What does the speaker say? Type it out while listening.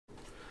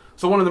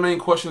So one of the main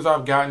questions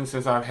I've gotten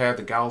since I've had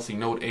the Galaxy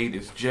Note 8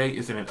 is, Jay,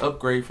 is it an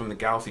upgrade from the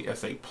Galaxy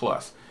S8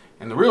 Plus?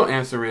 And the real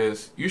answer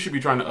is, you should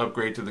be trying to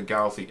upgrade to the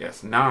Galaxy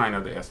S9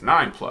 or the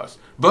S9 Plus.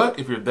 But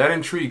if you're that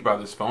intrigued by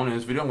this phone in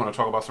this video, I'm going to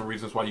talk about some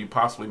reasons why you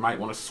possibly might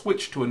want to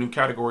switch to a new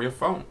category of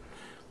phone.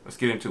 Let's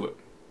get into it.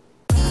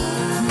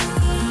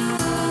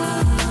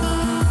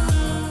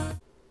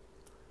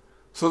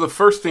 So the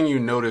first thing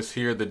you notice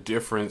here, the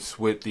difference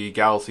with the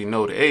Galaxy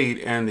Note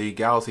 8 and the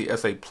Galaxy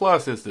S8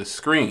 Plus is the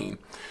screen.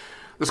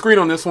 The screen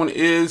on this one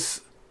is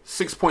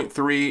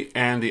 6.3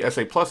 and the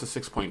S8 Plus is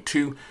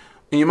 6.2.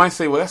 And you might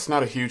say, well, that's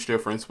not a huge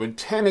difference. But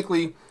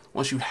technically,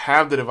 once you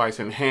have the device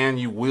in hand,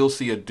 you will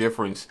see a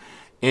difference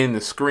in the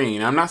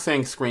screen. I'm not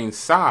saying screen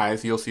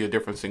size, you'll see a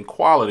difference in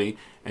quality.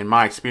 In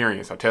my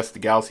experience, I tested the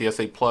Galaxy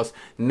S8 Plus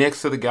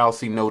next to the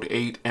Galaxy Note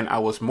 8, and I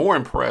was more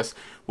impressed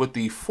with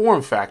the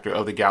form factor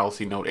of the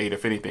Galaxy Note 8,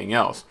 if anything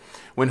else.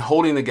 When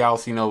holding the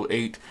Galaxy Note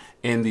 8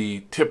 in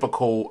the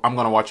typical, I'm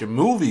going to watch a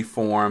movie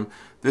form,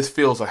 this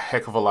feels a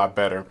heck of a lot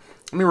better.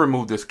 Let me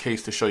remove this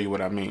case to show you what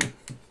I mean.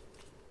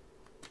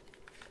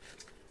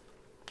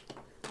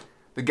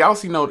 The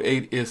Galaxy Note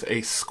 8 is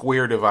a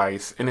square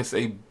device, and it's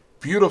a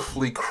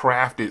beautifully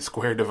crafted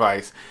square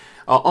device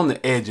on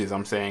the edges,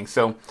 I'm saying.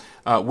 So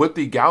with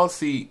the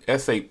Galaxy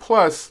S8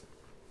 Plus,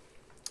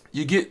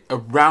 you get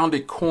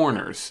rounded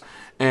corners.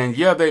 And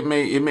yeah, it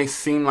may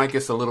seem like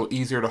it's a little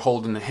easier to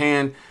hold in the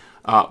hand,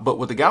 but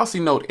with the Galaxy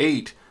Note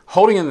 8,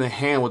 holding in the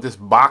hand with this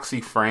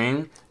boxy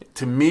frame,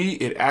 to me,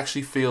 it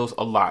actually feels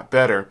a lot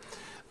better.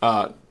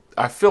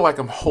 I feel like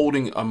I'm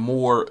holding a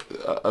more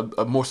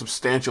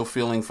substantial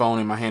feeling phone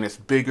in my hand. It's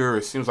bigger.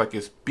 It seems like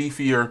it's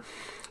beefier.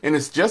 And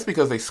it's just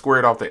because they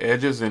squared off the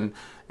edges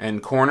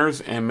and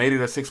corners and made it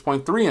a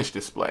 6.3-inch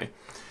display.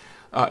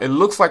 It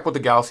looks like with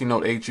the Galaxy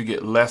Note 8, you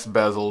get less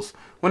bezels,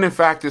 when in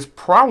fact it's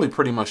probably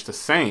pretty much the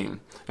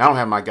same. Now, I don't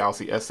have my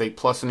Galaxy S8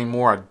 Plus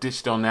anymore. I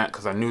ditched on that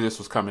because I knew this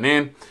was coming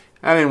in.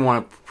 I didn't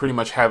want to pretty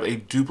much have a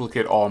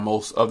duplicate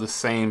almost of the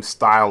same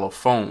style of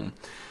phone.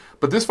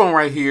 But this phone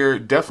right here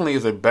definitely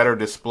is a better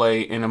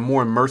display and a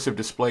more immersive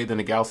display than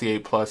the Galaxy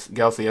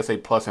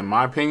S8 Plus in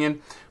my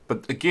opinion.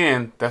 But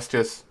again, that's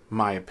just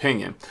my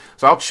opinion.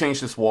 So I'll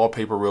change this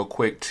wallpaper real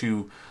quick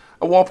to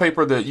a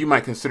wallpaper that you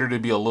might consider to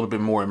be a little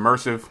bit more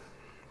immersive,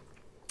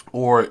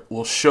 or it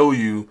will show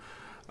you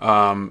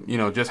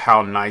just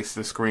how nice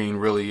the screen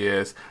really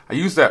is. I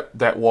use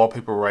that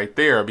wallpaper right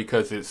there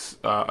because it's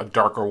a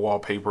darker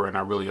wallpaper and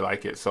I really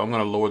like it. So I'm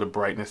going to lower the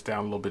brightness down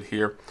a little bit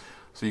here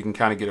so you can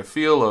kind of get a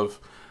feel of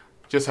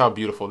just how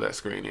beautiful that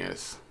screen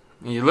is.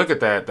 And you look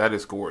at that, that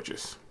is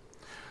gorgeous.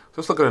 So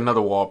let's look at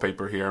another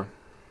wallpaper here.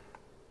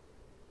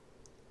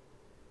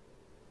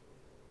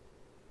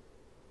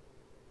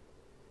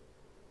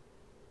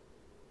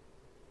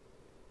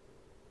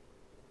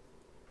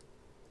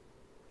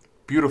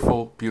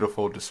 Beautiful,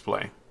 beautiful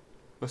display.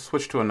 Let's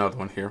switch to another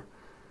one here.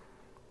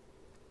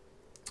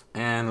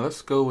 And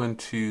let's go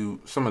into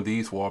some of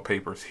these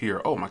wallpapers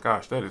here. Oh my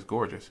gosh, that is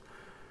gorgeous.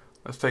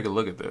 Let's take a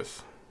look at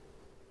this.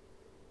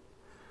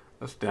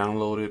 Let's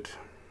download it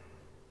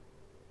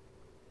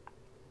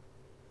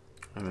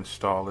and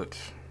install it.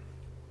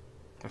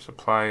 Let's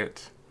apply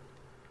it.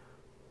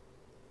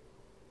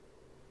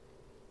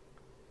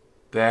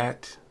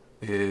 That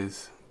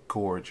is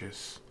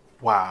gorgeous.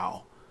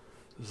 Wow.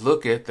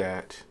 Look at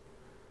that.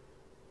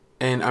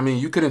 And I mean,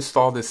 you could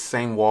install this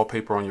same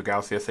wallpaper on your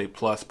Galaxy S8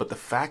 Plus, but the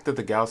fact that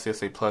the Galaxy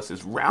S8 Plus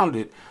is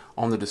rounded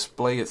on the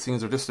display, it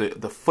seems, or just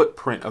the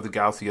footprint of the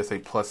Galaxy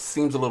S8 Plus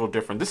seems a little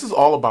different. This is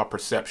all about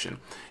perception.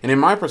 And in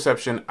my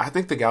perception, I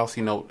think the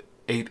Galaxy Note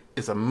 8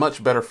 is a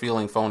much better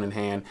feeling phone in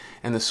hand,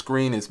 and the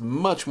screen is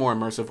much more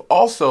immersive.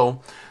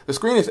 Also, the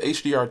screen is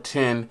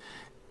HDR10,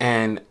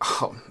 and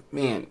oh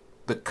man,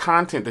 the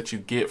content that you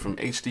get from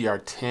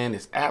HDR10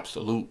 is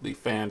absolutely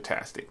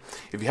fantastic.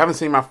 If you haven't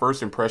seen my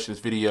first impressions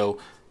video,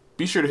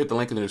 be sure to hit the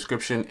link in the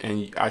description,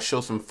 and I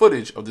show some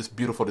footage of this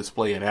beautiful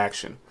display in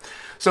action.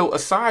 So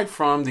aside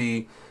from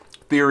the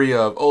theory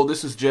of, oh,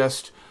 this is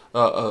just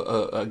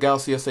a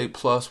Galaxy S8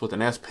 Plus with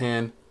an S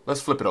Pen,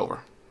 let's flip it over.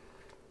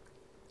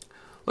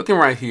 Looking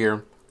right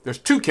here, there's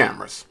two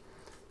cameras.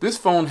 This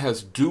phone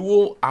has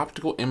dual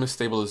optical image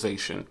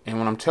stabilization, and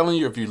when I'm telling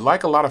you, if you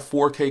like a lot of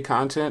 4K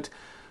content,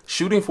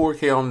 shooting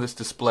 4K on this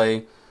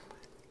display,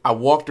 I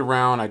walked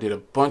around, I did a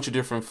bunch of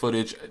different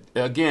footage.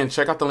 Again,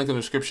 check out the link in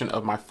the description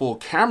of my full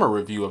camera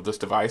review of this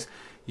device.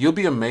 You'll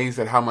be amazed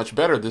at how much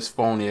better this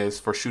phone is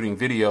for shooting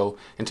video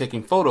and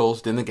taking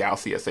photos than the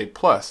Galaxy S8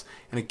 Plus.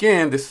 And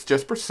again, this is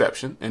just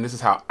perception, and this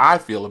is how I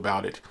feel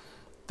about it.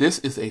 This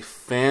is a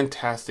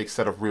fantastic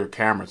set of rear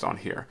cameras on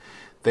here.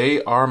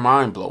 They are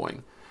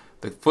mind-blowing.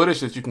 The footage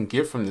that you can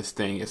get from this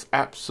thing is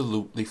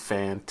absolutely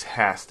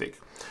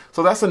fantastic.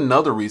 So that's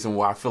another reason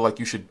why I feel like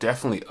you should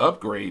definitely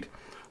upgrade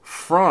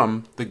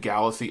from the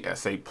Galaxy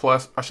S8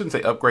 Plus. I shouldn't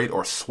say upgrade,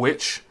 or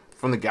switch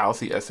from the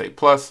Galaxy S8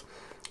 Plus.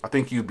 I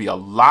think you'd be a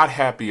lot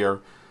happier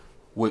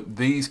with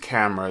these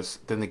cameras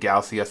than the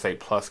Galaxy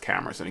S8 Plus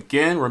cameras. And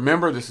again,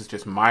 remember, this is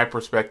just my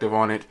perspective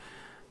on it.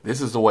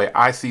 This is the way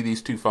I see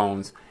these two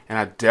phones, and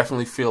I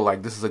definitely feel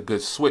like this is a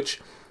good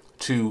switch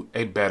to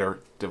a better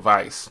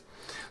device.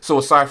 So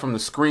aside from the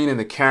screen and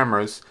the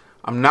cameras,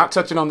 I'm not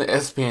touching on the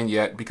S Pen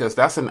yet because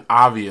that's an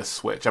obvious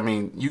switch. I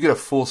mean, you get a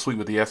full suite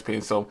with the S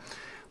Pen. So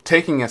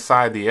taking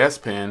aside the S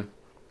Pen,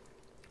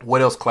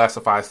 what else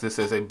classifies this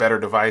as a better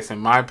device? In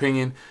my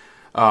opinion,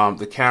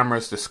 the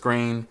cameras, the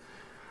screen.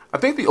 I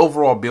think the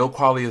overall build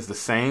quality is the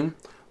same,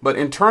 but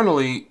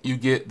internally you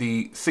get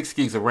the 6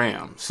 gigs of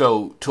RAM.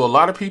 So to a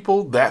lot of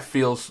people, that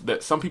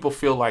some people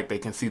feel like they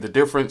can see the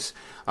difference.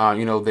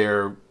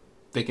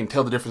 They can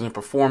tell the difference in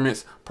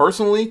performance.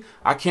 Personally,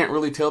 I can't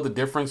really tell the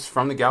difference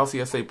from the Galaxy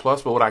S8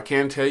 Plus, but what I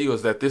can tell you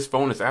is that this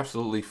phone is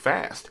absolutely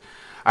fast.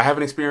 I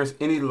haven't experienced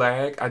any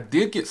lag. I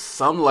did get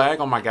some lag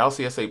on my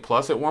Galaxy S8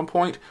 Plus at one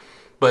point,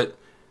 but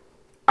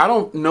I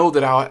don't know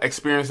that I'll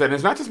experience that. And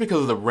it's not just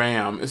because of the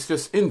RAM. It's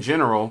just in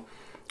general,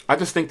 I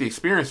just think the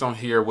experience on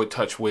here with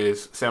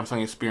TouchWiz,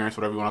 Samsung Experience,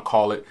 whatever you want to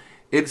call it,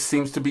 it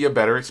seems to be a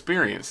better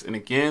experience. And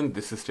again,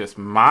 this is just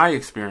my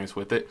experience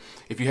with it.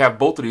 If you have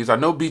both of these, I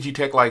know BG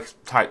Tech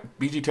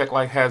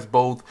Lite has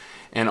both,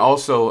 and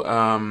also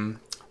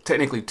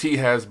technically T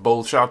has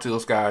both. Shout out to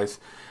those guys.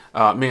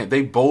 Man,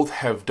 they both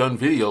have done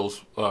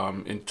videos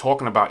in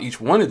talking about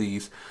each one of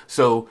these.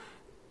 So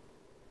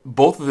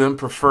both of them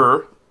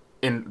prefer,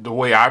 in the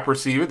way I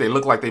perceive it, they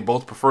look like they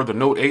both prefer the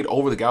Note 8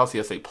 over the Galaxy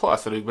S8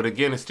 Plus. But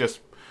again,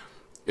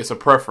 it's a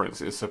preference.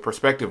 It's a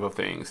perspective of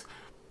things.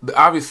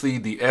 Obviously,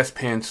 the S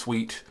Pen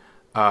suite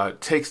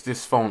takes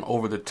this phone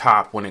over the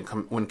top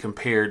when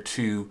compared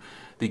to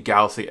the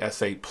Galaxy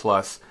S8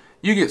 Plus.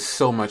 You get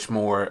so much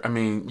more. I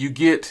mean, you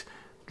get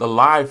the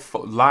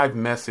live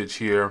message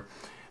here,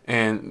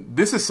 and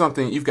this is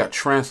something you've got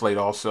Translate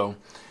also.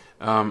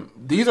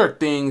 These are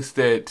things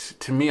that,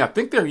 to me, I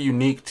think they're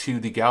unique to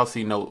the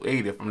Galaxy Note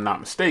 8, if I'm not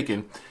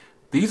mistaken.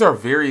 These are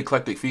very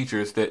eclectic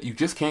features that you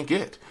just can't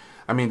get.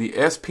 I mean, the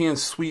S Pen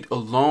suite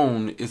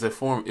alone is a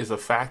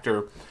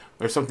factor,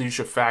 or something you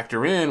should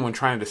factor in when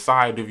trying to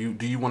decide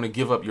do you want to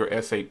give up your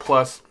S8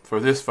 Plus for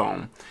this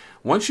phone.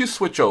 Once you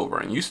switch over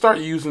and you start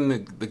using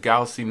the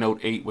Galaxy Note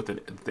 8 with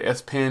the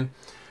S Pen,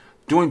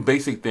 doing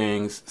basic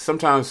things,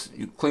 sometimes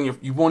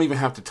you won't even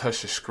have to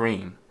touch the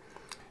screen,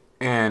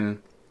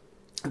 and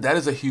that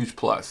is a huge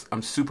plus.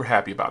 I'm super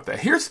happy about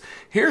that. Here's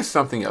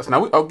something else.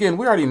 Now, again,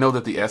 we already know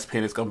that the S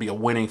Pen is going to be a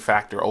winning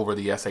factor over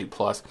the S8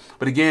 Plus,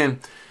 but again,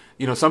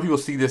 some people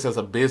see this as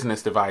a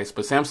business device,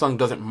 but Samsung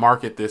doesn't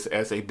market this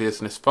as a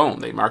business phone.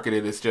 They market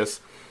it as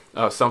just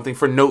something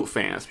for Note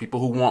fans,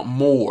 people who want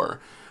more.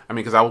 I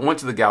mean, because I went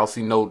to the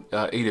Galaxy Note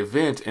 8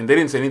 event, and they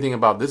didn't say anything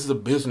about this is a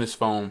business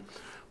phone.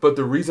 But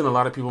the reason a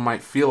lot of people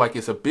might feel like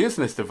it's a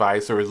business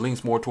device, or it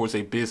leans more towards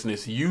a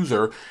business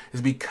user,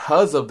 is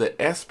because of the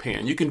S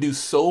Pen. You can do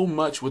so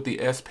much with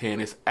the S Pen.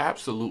 It's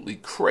absolutely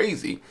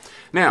crazy.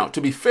 Now, to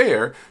be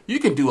fair, you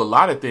can do a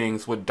lot of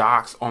things with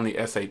docks on the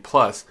S8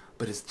 Plus,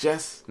 but it's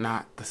just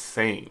not the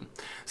same.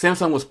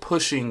 Samsung was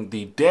pushing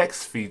the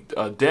DeX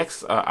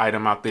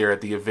item out there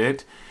at the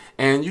event,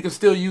 and you can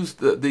still use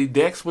the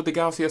DeX with the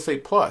Galaxy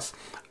S8 Plus.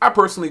 I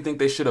personally think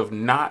they should have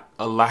not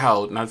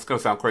allowed, now it's going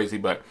to sound crazy,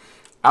 but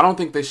I don't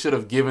think they should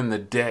have given the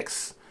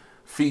DeX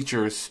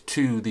features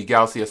to the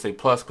Galaxy S8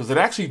 Plus, because it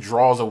actually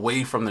draws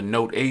away from the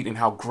Note 8 and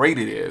how great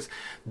it is.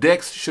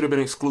 DeX should have been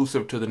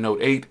exclusive to the Note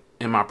 8,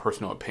 in my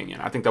personal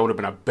opinion. I think that would have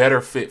been a better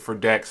fit for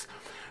DeX,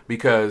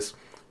 because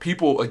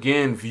people,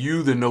 again,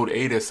 view the Note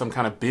 8 as some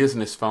kind of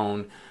business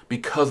phone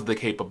because of the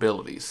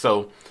capabilities.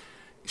 So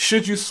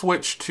should you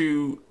switch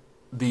to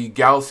the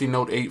Galaxy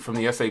Note 8 from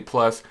the S8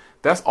 Plus,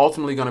 that's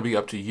ultimately going to be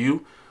up to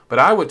you. But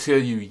I would tell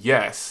you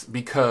yes,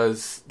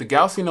 because the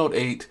Galaxy Note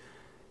 8,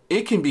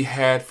 it can be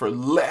had for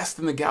less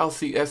than the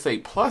Galaxy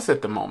S8 Plus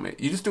at the moment.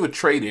 You just do a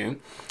trade-in.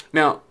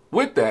 Now,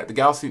 with that, the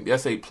Galaxy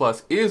S8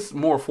 Plus is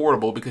more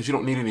affordable because you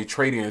don't need any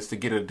trade-ins to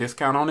get a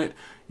discount on it.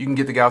 You can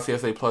get the Galaxy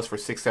S8 Plus for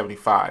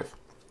 $675.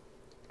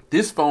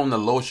 This phone, the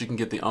lowest you can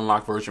get the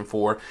unlocked version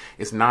for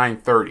is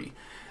 $930.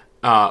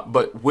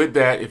 But with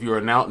that, if you're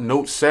a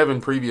Note 7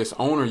 previous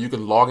owner, you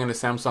can log into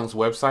Samsung's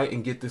website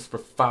and get this for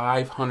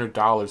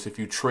 $500 if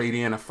you trade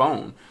in a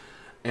phone.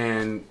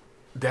 And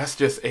that's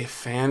just a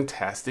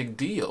fantastic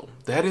deal.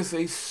 That is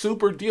a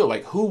super deal.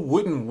 Like, who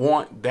wouldn't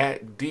want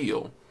that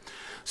deal?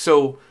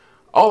 So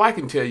all I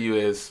can tell you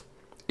is,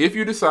 if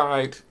you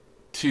decide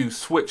to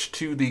switch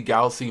to the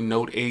Galaxy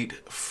Note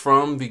 8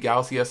 from the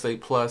Galaxy S8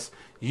 Plus,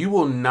 you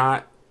will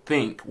not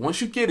think,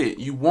 once you get it,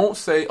 you won't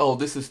say, oh,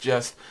 this is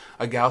just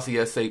a Galaxy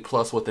S8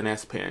 Plus with an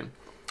S Pen.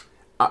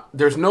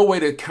 There's no way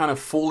to kind of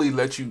fully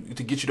get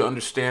you to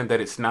understand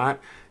that it's not.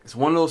 It's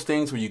one of those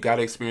things where you got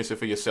to experience it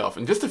for yourself.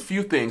 And just a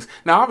few things.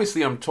 Now,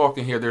 obviously, I'm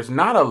talking here, there's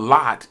not a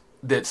lot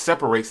that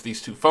separates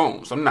these two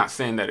phones. I'm not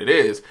saying that it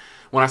is.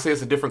 When I say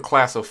it's a different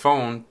class of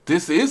phone,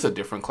 this is a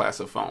different class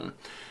of phone.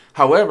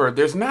 However,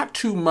 there's not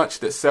too much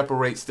that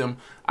separates them.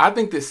 I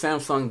think that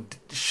Samsung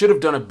should have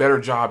done a better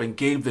job and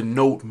gave the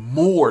Note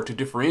more to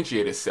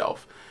differentiate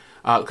itself.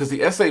 Because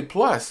the S8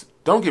 Plus,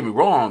 don't get me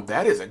wrong,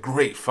 that is a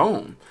great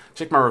phone.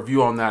 Check my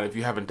review on that if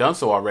you haven't done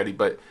so already.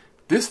 But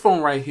this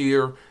phone right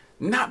here,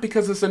 Not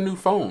because it's a new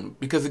phone,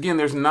 because again,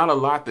 there's not a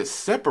lot that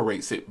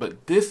separates it,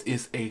 but this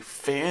is a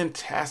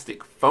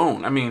fantastic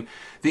phone. I mean,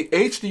 the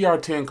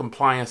HDR10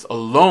 compliance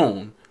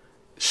alone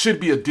should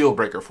be a deal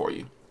breaker for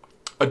you.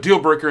 A deal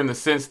breaker in the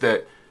sense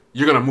that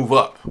you're going to move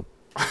up,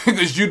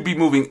 because you'd be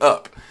moving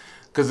up.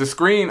 Because the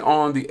screen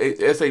on the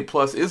S8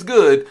 Plus is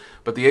good,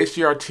 but the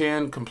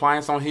HDR10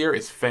 compliance on here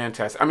is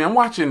fantastic. I mean, I'm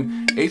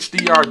watching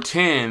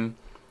HDR10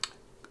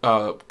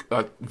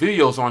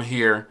 videos on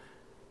here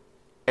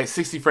at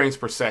 60 frames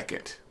per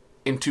second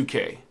in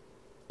 2K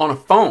on a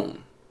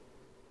phone.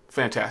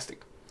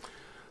 Fantastic.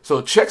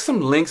 So check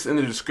some links in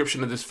the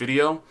description of this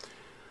video.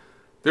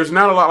 There's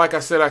not a lot, like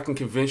I said, I can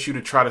convince you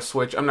to try to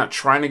switch. I'm not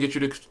trying to get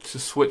you to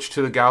switch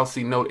to the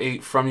Galaxy Note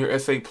 8 from your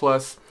S8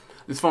 Plus.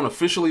 This phone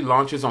officially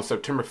launches on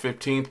September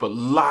 15th, but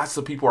lots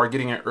of people are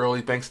getting it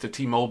early thanks to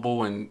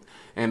T-Mobile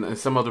and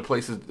some other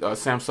places.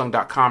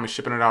 Samsung.com is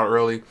shipping it out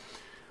early.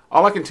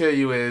 All I can tell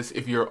you is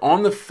if you're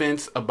on the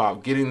fence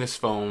about getting this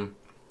phone,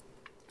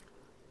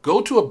 go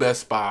to a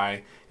Best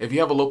Buy. If you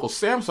have a local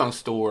Samsung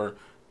store,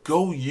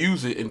 go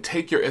use it and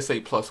take your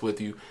S8 Plus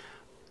with you.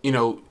 You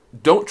know,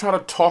 don't try to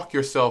talk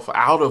yourself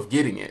out of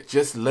getting it.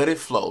 Just let it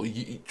flow.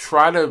 You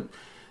try to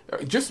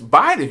just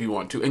buy it if you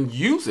want to and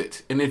use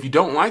it. And if you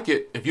don't like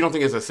it, if you don't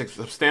think it's a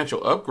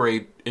substantial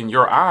upgrade in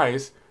your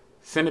eyes,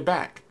 send it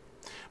back.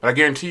 But I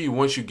guarantee you,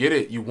 once you get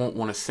it, you won't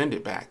want to send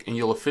it back. And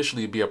you'll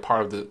officially be a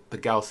part of the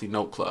Galaxy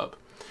Note Club.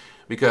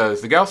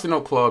 Because the Galaxy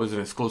Note Club is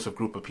an exclusive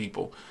group of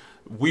people.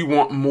 We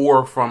want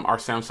more from our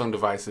Samsung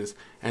devices,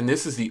 and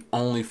this is the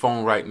only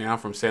phone right now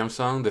from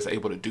Samsung that's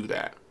able to do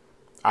that.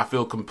 I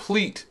feel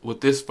complete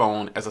with this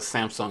phone as a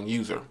Samsung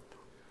user.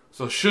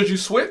 So should you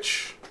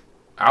switch?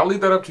 I'll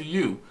leave that up to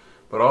you.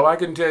 But all I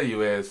can tell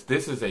you is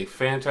this is a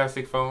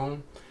fantastic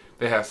phone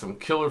that has some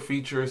killer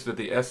features that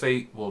the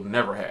S8 will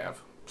never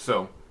have.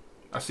 So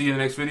I'll see you in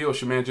the next video.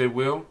 It's your man Jay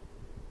Will.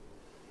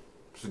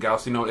 This is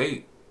Galaxy Note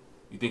 8.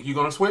 You think you're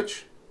going to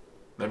switch?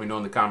 Let me know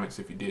in the comments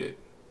if you did.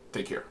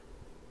 Take care.